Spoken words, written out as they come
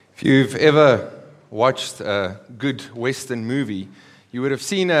If you've ever watched a good Western movie, you would have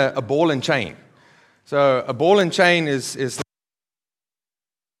seen a ball and chain. So a ball and chain is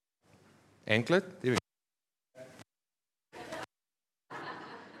anklet. There we go.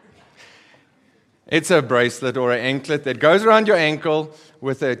 It's a bracelet or an anklet that goes around your ankle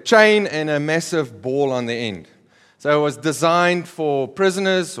with a chain and a massive ball on the end. So it was designed for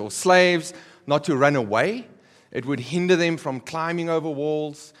prisoners or slaves not to run away. It would hinder them from climbing over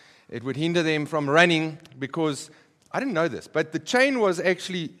walls. It would hinder them from running because, I didn't know this, but the chain was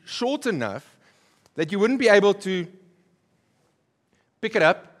actually short enough that you wouldn't be able to pick it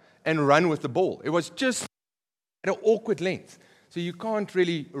up and run with the ball. It was just at an awkward length. So you can't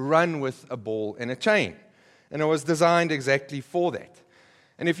really run with a ball and a chain. And it was designed exactly for that.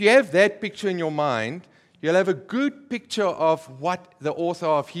 And if you have that picture in your mind, you'll have a good picture of what the author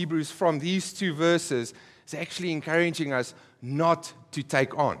of Hebrews from these two verses is actually encouraging us not to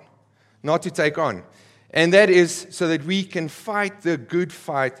take on. Not to take on. And that is so that we can fight the good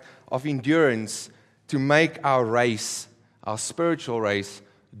fight of endurance to make our race, our spiritual race,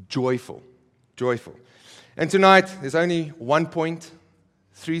 joyful. Joyful. And tonight, there's only 1 point,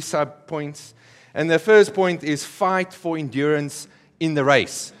 3 sub-points. And the first point is fight for endurance in the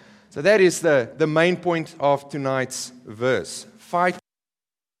race. So that is the main point of tonight's verse. Fight for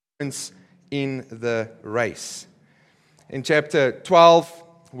endurance in the race. In chapter 12,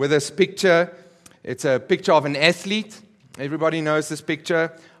 with this picture, it's a picture of an athlete. Everybody knows this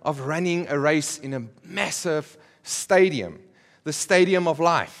picture of running a race in a massive stadium, the stadium of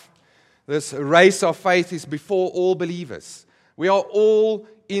life. This race of faith is before all believers. We are all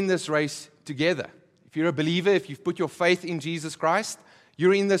in this race together. If you're a believer, if you've put your faith in Jesus Christ,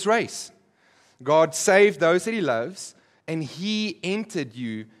 you're in this race. God saved those that He loves, and He entered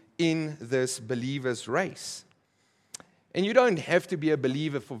you in this believer's race. And you don't have to be a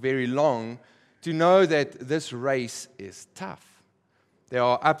believer for very long to know that this race is tough. There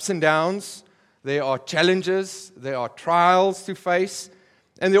are ups and downs, there are challenges, there are trials to face,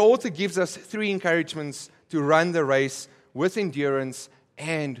 and the author gives us 3 encouragements to run the race with endurance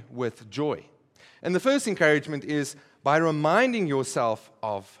and with joy. And the first encouragement is by reminding yourself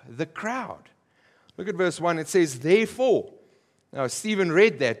of the crowd. Look at verse 1, it says, therefore. Now, Stephen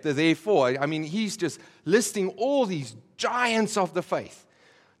read that, the therefore. I mean, he's just listing all these giants of the faith,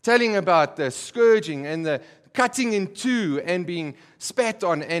 telling about the scourging and the cutting in two and being spat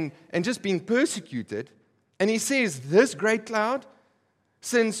on and just being persecuted. And he says, this great cloud,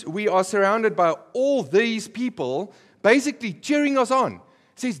 since we are surrounded by all these people, basically cheering us on,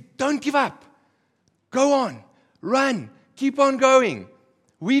 says, don't give up. Go on. Run. Keep on going.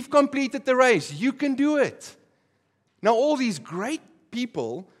 We've completed the race. You can do it. Now, all these great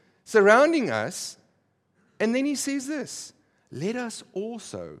people surrounding us, and then he says this, let us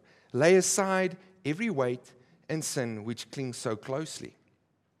also lay aside every weight and sin which clings so closely.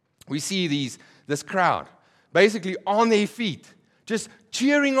 We see this crowd basically on their feet, just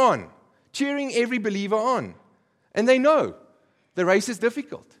cheering on, cheering every believer on. And they know the race is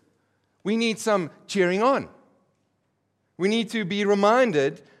difficult. We need some cheering on. We need to be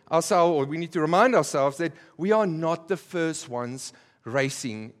reminded ourselves, or we need to remind ourselves that we are not the first ones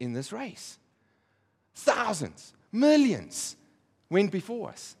racing in this race. Thousands, millions went before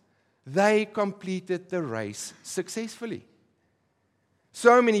us. They completed the race successfully.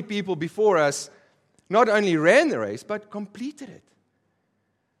 So many people before us not only ran the race, but completed it.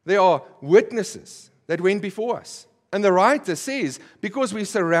 There are witnesses that went before us. And the writer says, because we're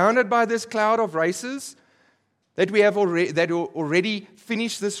surrounded by this cloud of racers, that we have already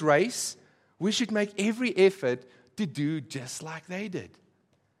finished this race, we should make every effort to do just like they did.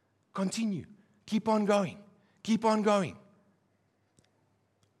 Continue. Keep on going. Keep on going.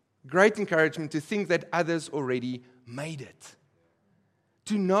 Great encouragement to think that others already made it.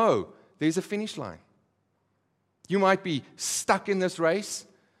 To know there's a finish line. You might be stuck in this race.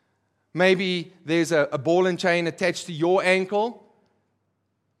 Maybe there's a ball and chain attached to your ankle.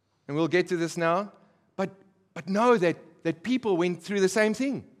 And we'll get to this now. But know that people went through the same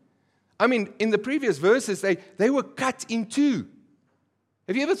thing. I mean, in the previous verses, they were cut in two.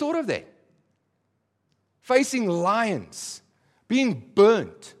 Have you ever thought of that? Facing lions, being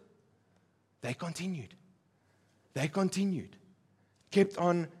burnt. They continued. They continued. Kept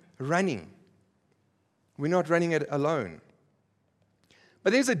on running. We're not running it alone.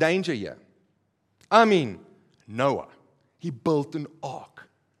 But there's a danger here. I mean, Noah, he built an ark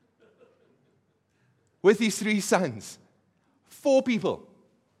with his 3 sons, 4 people.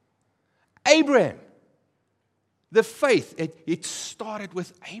 Abraham, the faith, it started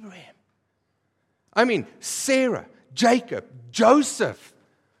with Abraham. I mean, Sarah, Jacob, Joseph,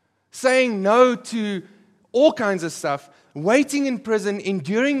 saying no to all kinds of stuff, waiting in prison,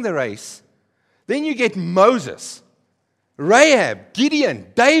 enduring the race. Then you get Moses, Rahab,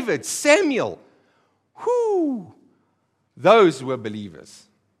 Gideon, David, Samuel. Whoo! Those were believers,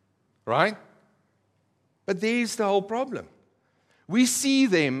 right? But there's the whole problem. We see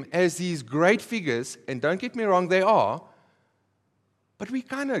them as these great figures, and don't get me wrong, they are, but we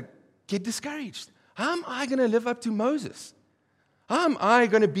kind of get discouraged. How am I going to live up to Moses? How am I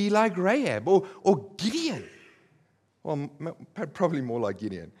going to be like Rahab or Gideon? Well, probably more like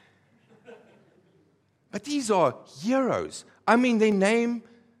Gideon. But these are heroes. I mean, their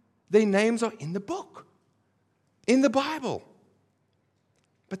names are in the book, in the Bible.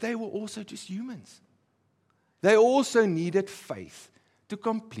 But they were also just humans. They also needed faith to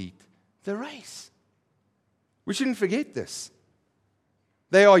complete the race. We shouldn't forget this.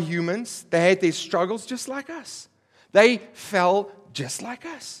 They are humans. They had their struggles just like us. They fell just like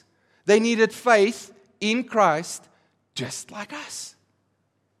us. They needed faith in Christ just like us.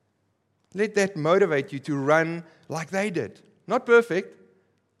 Let that motivate you to run like they did. Not perfect,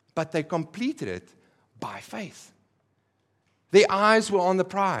 but they completed it by faith. Their eyes were on the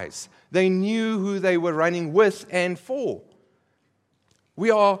prize. They knew who they were running with and for.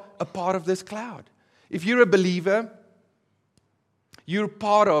 We are a part of this cloud. If you're a believer, you're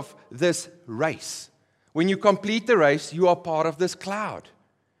part of this race. When you complete the race, you are part of this cloud.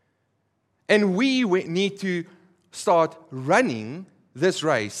 And we need to start running this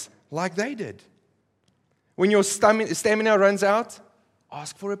race like they did. When your stamina runs out,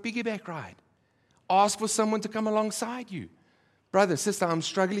 ask for a piggyback ride. Ask for someone to come alongside you. Brother, sister, I'm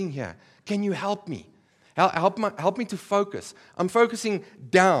struggling here. Can you help me? Help me to focus. I'm focusing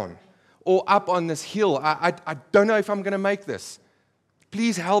down or up on this hill. I don't know if I'm going to make this.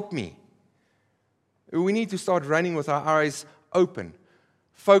 Please help me. We need to start running with our eyes open,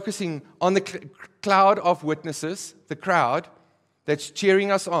 focusing on the cloud of witnesses, the crowd that's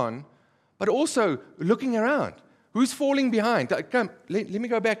cheering us on, but also looking around. Who's falling behind? Come, let me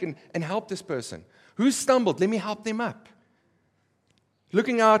go back and help this person. Who's stumbled? Let me help them up.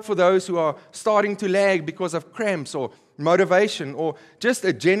 Looking out for those who are starting to lag because of cramps or motivation or just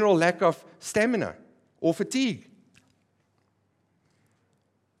a general lack of stamina or fatigue.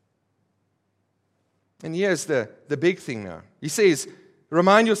 And here's the big thing now. He says,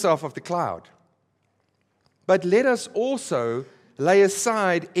 remind yourself of the cloud. But let us also lay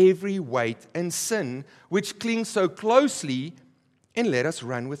aside every weight and sin which clings so closely, and let us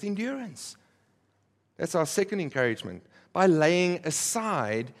run with endurance. That's our second encouragement, by laying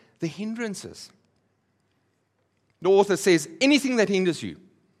aside the hindrances. The author says, anything that hinders you,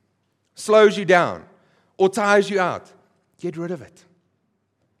 slows you down, or tires you out, get rid of it.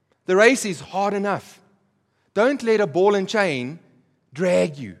 The race is hard enough. Don't let a ball and chain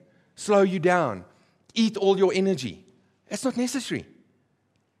drag you, slow you down, eat all your energy. That's not necessary.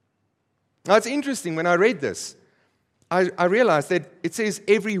 Now, it's interesting, when I read this, I realized that it says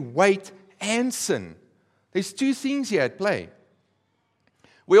every weight and sin. There's two things here at play.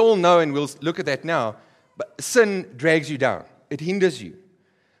 We all know, and we'll look at that now, but sin drags you down. It hinders you.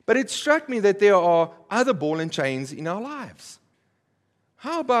 But it struck me that there are other ball and chains in our lives.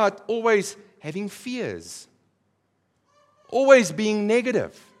 How about always having fears? Always being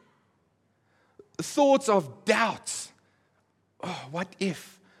negative? Thoughts of doubts. Oh, what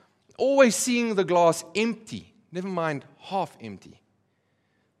if? Always seeing the glass empty, never mind half empty.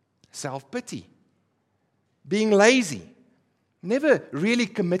 Self-pity. Being lazy. Never really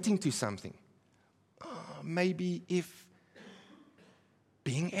committing to something. Oh, maybe if.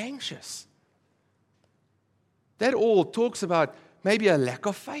 Being anxious. That all talks about maybe a lack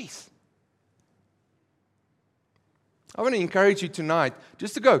of faith. I want to encourage you tonight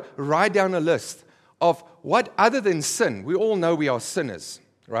just to go write down a list of what other than sin, we all know we are sinners,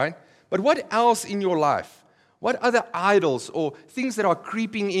 right? But what else in your life, what other idols or things that are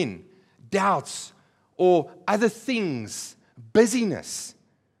creeping in, doubts or other things, busyness,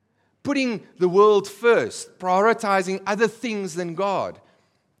 putting the world first, prioritizing other things than God,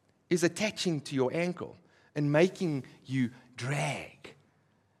 is attaching to your ankle and making you drag,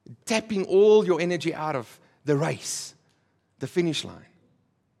 tapping all your energy out of the race, the finish line.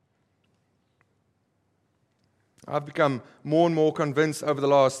 I've become more and more convinced over the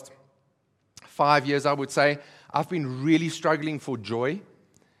last 5 years, I would say. I've been really struggling for joy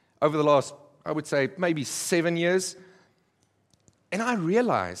over the last, I would say, maybe 7 years. And I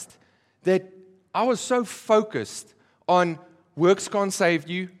realized that I was so focused on works can't save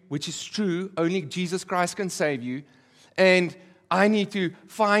you, which is true, only Jesus Christ can save you. And I need to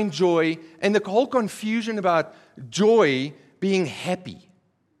find joy, and the whole confusion about joy being happy.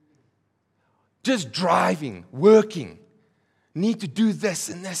 just driving, working, need to do this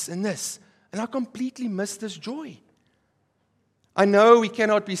and this and this. And I completely miss this joy. I know we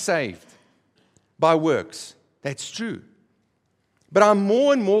cannot be saved by works. That's true. But I'm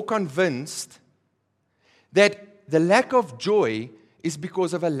more and more convinced that the lack of joy is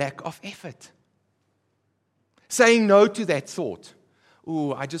because of a lack of effort. Saying no to that thought.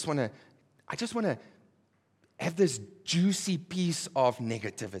 Ooh, I just want to have this juicy piece of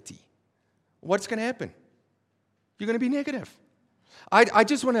negativity. What's going to happen? You're going to be negative. I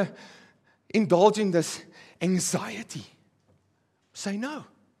just want to indulge in this anxiety. Say no.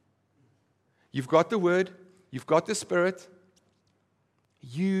 You've got the Word. You've got the Spirit.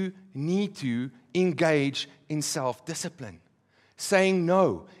 You need to engage in self-discipline. Saying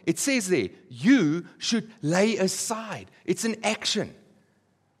no. It says there, you should lay aside. It's an action.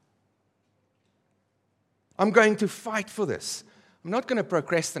 I'm going to fight for this. I'm not going to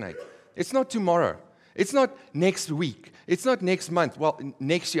procrastinate. It's not tomorrow. It's not next week. It's not next month. Well,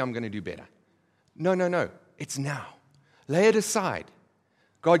 next year I'm going to do better. No. It's now. Lay it aside.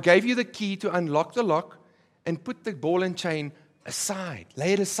 God gave you the key to unlock the lock and put the ball and chain aside.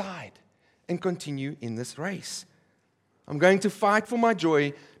 Lay it aside and continue in this race. I'm going to fight for my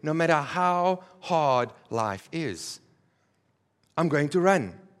joy no matter how hard life is. I'm going to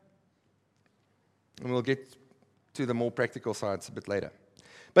run. And we'll get to the more practical sides a bit later.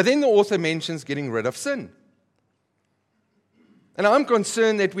 But then the author mentions getting rid of sin. And I'm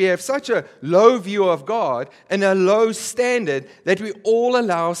concerned that we have such a low view of God and a low standard that we all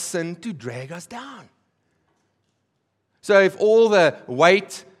allow sin to drag us down. So if all the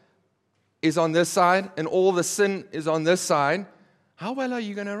weight is on this side and all the sin is on this side, how well are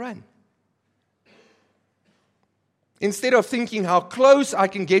you going to run? Instead of thinking how close I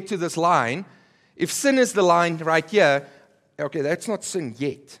can get to this line, if sin is the line right here, okay, that's not sin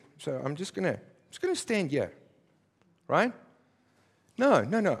yet. So I'm just going to stand here. Right? No.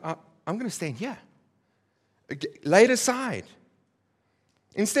 I'm going to stand here. Lay it aside.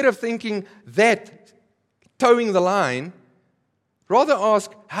 Instead of thinking that towing the line, rather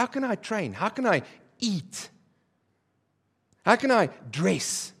ask, how can I train? How can I eat? How can I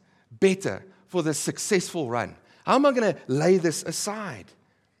dress better for the successful run? How am I going to lay this aside?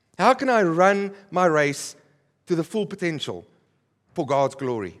 How can I run my race to the full potential for God's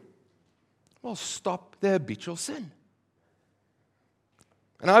glory? Well, stop the habitual sin.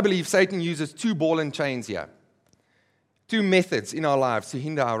 And I believe Satan uses two ball and chains here. Two methods in our lives to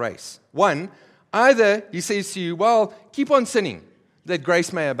hinder our race. One, either he says to you, well, keep on sinning, that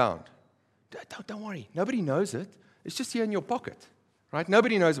grace may abound. Don't worry. Nobody knows it. It's just here in your pocket. Right?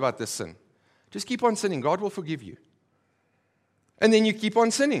 Nobody knows about this sin. Just keep on sinning. God will forgive you. And then you keep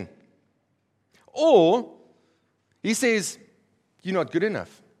on sinning. Or he says, you're not good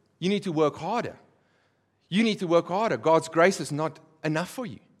enough. You need to work harder. You need to work harder. God's grace is not enough for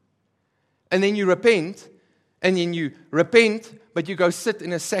you. And then you repent, but you go sit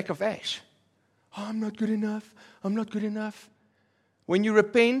in a sack of ash. Oh, I'm not good enough. I'm not good enough. When you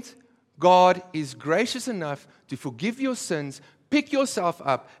repent, God is gracious enough to forgive your sins, pick yourself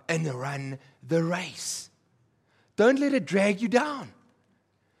up, and run the race. Don't let it drag you down.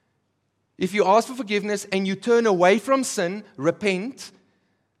 If you ask for forgiveness and you turn away from sin, repent,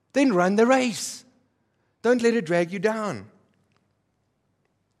 then run the race. Don't let it drag you down.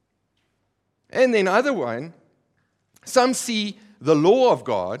 And then other one, some see the law of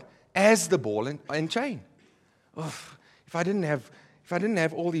God as the ball and chain. Oh, if I didn't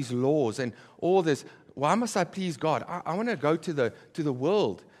have all these laws and all this, why must I please God? I want to go to the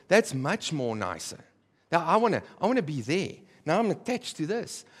world. That's much more nicer. Now I want to be there. Now I'm attached to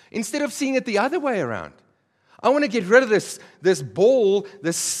this. Instead of seeing it the other way around. I want to get rid of this ball,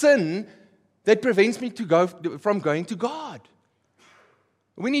 this sin that prevents me from going to God.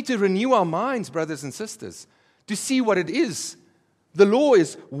 We need to renew our minds, brothers and sisters, to see what it is. The law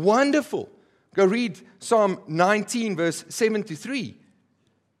is wonderful. Go read Psalm 19, verse 7 to 3.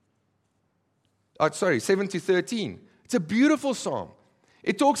 7 to 13. It's a beautiful psalm.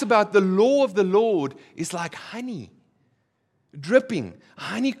 It talks about the law of the Lord is like honey, dripping,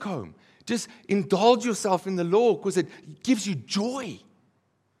 honeycomb. Just indulge yourself in the law because it gives you joy.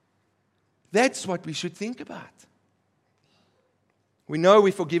 That's what we should think about. We know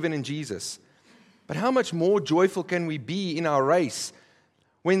we're forgiven in Jesus. But how much more joyful can we be in our race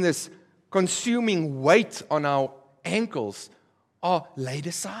when this consuming weight on our ankles are laid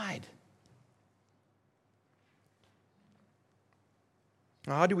aside?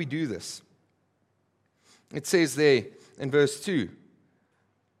 Now, how do we do this? It says there in verse 2,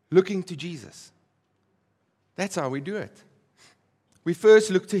 looking to Jesus. That's how we do it. We first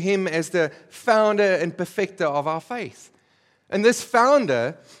look to Him as the founder and perfecter of our faith. And this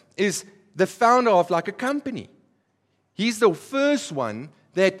founder is the founder of like a company. He's the first one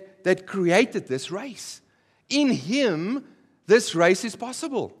that created this race. In Him, this race is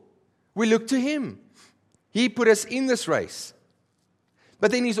possible. We look to Him. He put us in this race.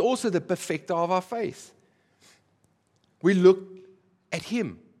 But then He's also the perfecter of our faith. We look at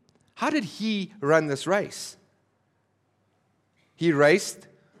Him. How did He run this race? He raced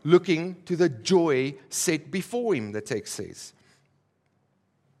looking to the joy set before Him, the text says.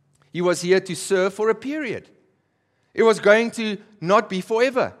 He was here to serve for a period. It was going to not be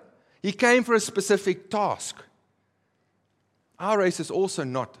forever. He came for a specific task. Our race is also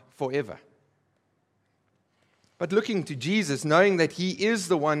not forever. But looking to Jesus, knowing that He is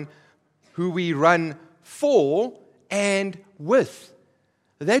the one who we run for and with,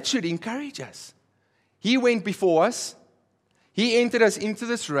 that should encourage us. He went before us. He entered us into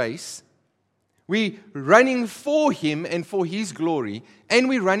this race. We're running for Him and for His glory, and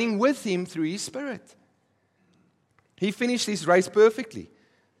we're running with Him through His Spirit. He finished His race perfectly,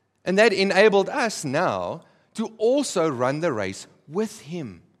 and that enabled us now to also run the race with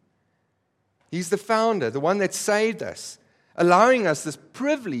Him. He's the founder, the one that saved us, allowing us this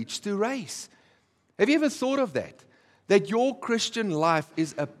privilege to race. Have you ever thought of that? That your Christian life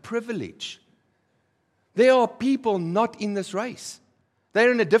is a privilege. There are people not in this race.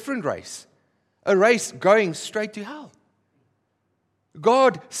 They're in a different race. A race going straight to hell.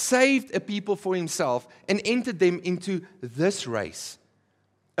 God saved a people for Himself and entered them into this race.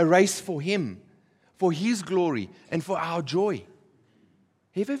 A race for Him, for His glory, and for our joy.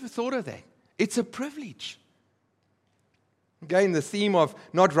 Have you ever thought of that? It's a privilege. Again, the theme of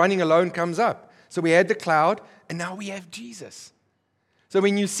not running alone comes up. So we had the cloud, and now we have Jesus. So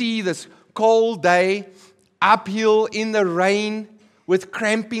when you see this cold day, uphill in the rain, with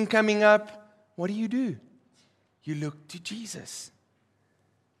cramping coming up, what do? You look to Jesus.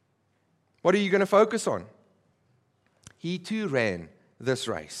 What are you going to focus on? He too ran this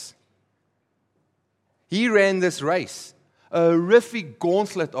race. He ran this race, a horrific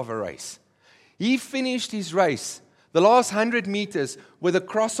gauntlet of a race. He finished his race, the last 100 meters, with a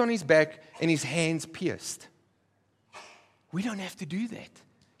cross on his back and his hands pierced. We don't have to do that.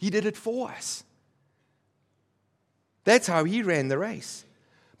 He did it for us. That's how he ran the race.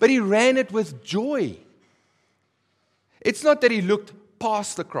 But he ran it with joy. It's not that he looked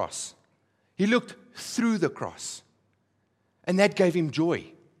past the cross. He looked through the cross. And that gave him joy.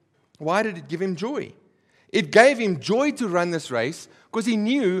 Why did it give him joy? It gave him joy to run this race because he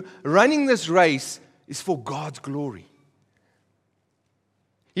knew running this race is for God's glory.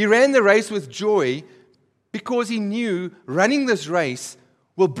 He ran the race with joy because he knew running this race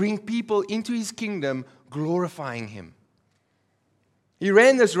will bring people into his kingdom, glorifying him. He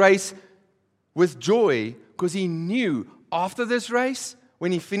ran this race with joy because he knew after this race,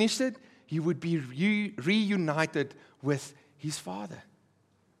 when he finished it, he would be reunited with his Father.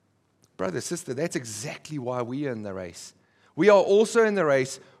 Brother, sister, that's exactly why we are in the race. We are also in the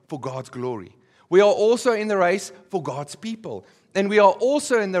race for God's glory. We are also in the race for God's people. And we are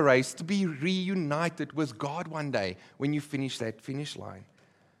also in the race to be reunited with God one day when you finish that finish line.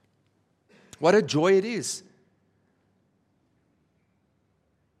 What a joy it is.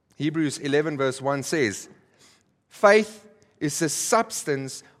 Hebrews 11 verse 1 says, faith is the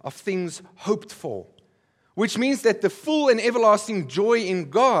substance of things hoped for, which means that the full and everlasting joy in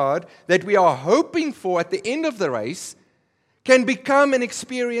God that we are hoping for at the end of the race can become an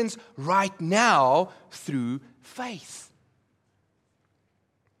experience right now through faith.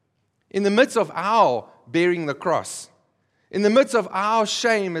 In the midst of our bearing the cross, in the midst of our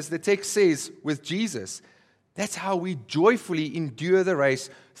shame, as the text says with Jesus, that's how we joyfully endure the race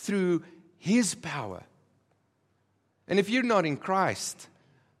through His power. And if you're not in Christ,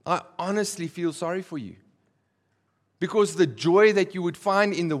 I honestly feel sorry for you. Because the joy that you would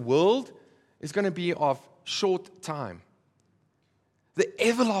find in the world is going to be of short time. The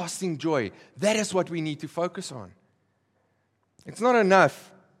everlasting joy, that is what we need to focus on. It's not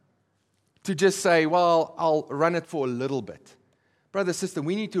enough to just say, well, I'll run it for a little bit. Brother, sister,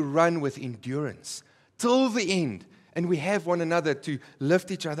 we need to run with endurance till the end, and we have one another to lift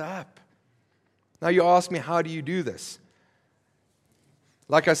each other up. Now you ask me, how do you do this?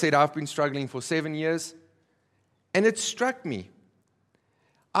 Like I said, I've been struggling for 7 years, and it struck me.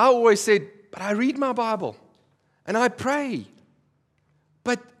 I always said, but I read my Bible, and I pray,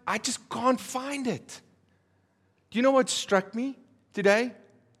 but I just can't find it. Do you know what struck me today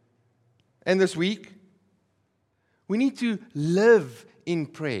and this week? We need to live in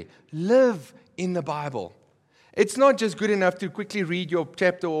prayer, live in the Bible. It's not just good enough to quickly read your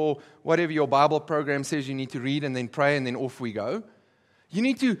chapter or whatever your Bible program says you need to read and then pray and then off we go. You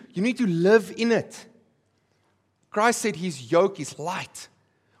need to live in it. Christ said his yoke is light,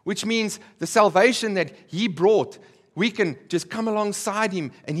 which means the salvation that he brought, we can just come alongside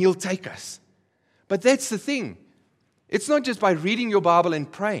him and he'll take us. But that's the thing. It's not just by reading your Bible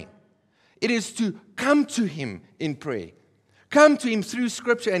and praying. It is to come to him in prayer. Come to him through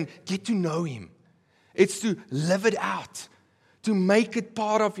Scripture and get to know him. It's to live it out, to make it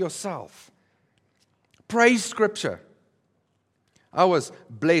part of yourself. Praise Scripture. I was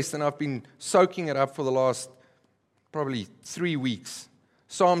blessed, and I've been soaking it up for the last probably 3 weeks.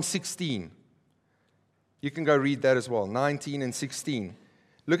 Psalm 16. You can go read that as well, 19 and 16.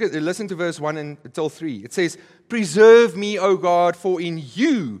 Listen to verse 1 until 3. It says, "Preserve me, O God, for in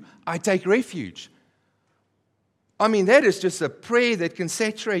you I take refuge." I mean, that is just a prayer that can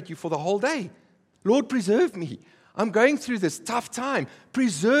saturate you for the whole day. Lord, preserve me. I'm going through this tough time.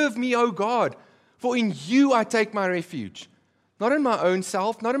 Preserve me, O God, for in you I take my refuge. Not in my own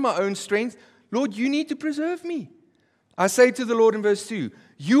self, not in my own strength. Lord, you need to preserve me. I say to the Lord in verse 2,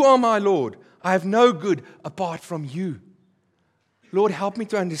 "You are my Lord. I have no good apart from you." Lord, help me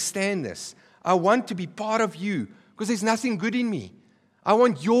to understand this. I want to be part of you because there's nothing good in me. I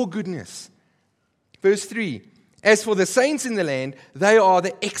want your goodness. Verse 3, "As for the saints in the land, they are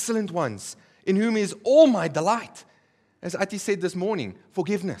the excellent ones, in whom is all my delight." As Ati said this morning,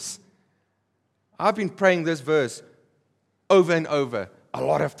 forgiveness. I've been praying this verse over and over a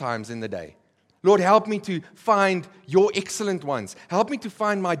lot of times in the day. Lord, help me to find your excellent ones. Help me to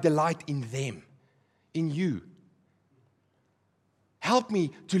find my delight in them, in you. Help me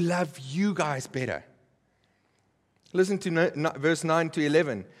to love you guys better. Listen to verse 9 to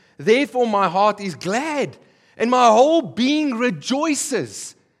 11. "Therefore my heart is glad, and my whole being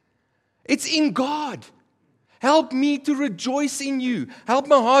rejoices." It's in God. Help me to rejoice in you. Help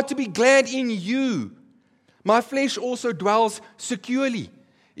my heart to be glad in you. My flesh also dwells securely.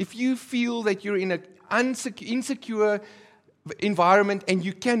 If you feel that you're in an insecure environment and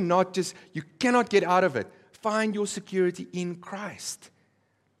you cannot get out of it, find your security in Christ.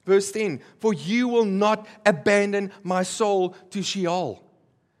 Verse 10, "For you will not abandon my soul to Sheol."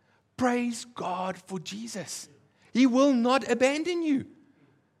 Praise God for Jesus. He will not abandon you.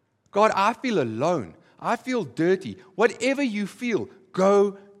 God, I feel alone. I feel dirty. Whatever you feel,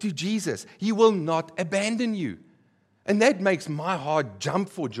 go to Jesus. He will not abandon you. And that makes my heart jump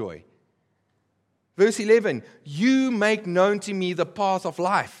for joy. Verse 11, "You make known to me the path of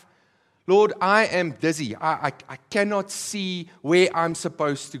life." Lord, I am dizzy. I cannot see where I'm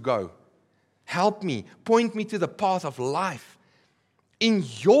supposed to go. Help me. Point me to the path of life. In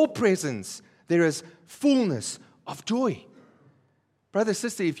your presence, there is fullness of joy. Brother,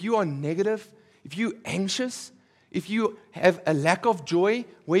 sister, if you are negative, if you're anxious, if you have a lack of joy,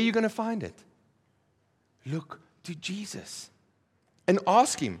 where are you going to find it? Look to Jesus and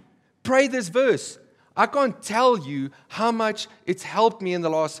ask him. Pray this verse. I can't tell you how much it's helped me in the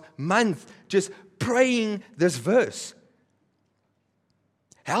last month just praying this verse.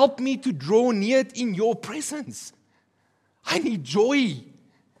 Help me to draw near in your presence. I need joy.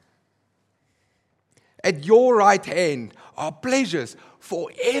 At your right hand are pleasures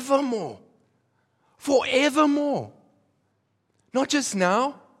forevermore. Forevermore. Not just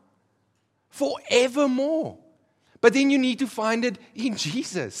now, forevermore. But then you need to find it in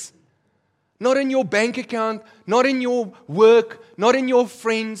Jesus. Not in your bank account, not in your work, not in your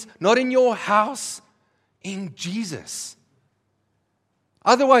friends, not in your house. In Jesus.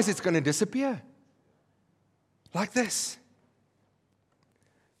 Otherwise, it's going to disappear. Like this.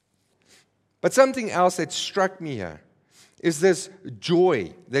 But something else that struck me here is this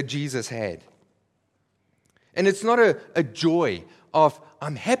joy that Jesus had. And it's not a joy of,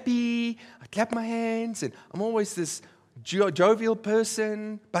 I'm happy, I clap my hands, and I'm always this jovial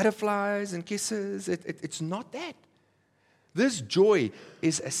person, butterflies and kisses. It's not that. This joy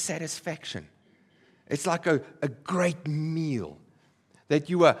is a satisfaction. It's like a great meal that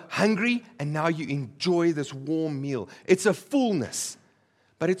you are hungry and now you enjoy this warm meal. It's a fullness,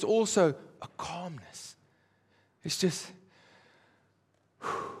 but it's also a calmness. It's just,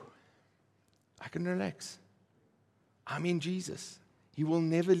 I can relax. I'm in Jesus. He will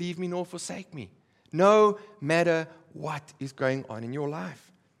never leave me nor forsake me, no matter what is going on in your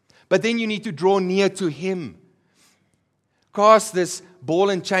life. But then you need to draw near to Him. Cast this ball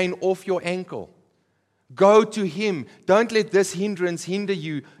and chain off your ankle. Go to Him. Don't let this hindrance hinder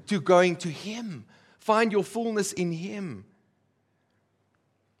you to going to Him. Find your fullness in Him.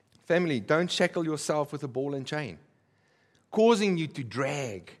 Family, don't shackle yourself with a ball and chain, causing you to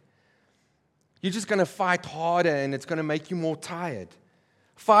drag. You're just going to fight harder and it's going to make you more tired.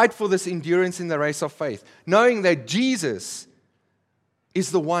 Fight for this endurance in the race of faith, knowing that Jesus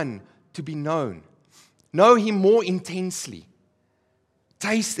is the one to be known. Know Him more intensely.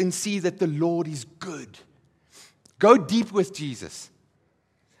 Taste and see that the Lord is good. Go deep with Jesus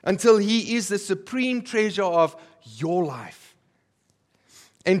until He is the supreme treasure of your life.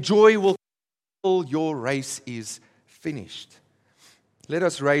 And joy will fill your race is finished. Let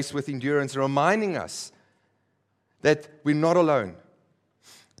us race with endurance, reminding us that we're not alone.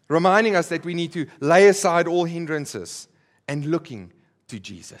 Reminding us that we need to lay aside all hindrances and looking to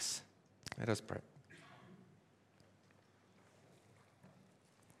Jesus. Let us pray.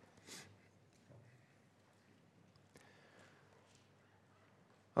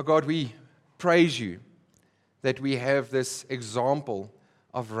 Oh God, we praise You that we have this example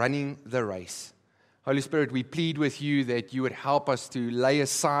of running the race. Holy Spirit, we plead with You that You would help us to lay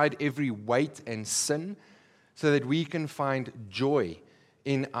aside every weight and sin so that we can find joy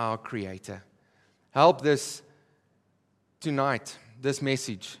in our Creator. Help this tonight, this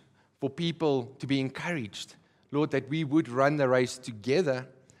message, for people to be encouraged, Lord, that we would run the race together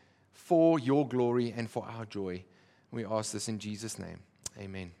for Your glory and for our joy. We ask this in Jesus' name.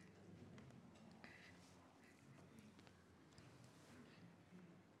 Amen.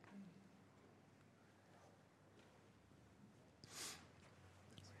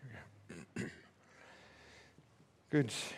 Good.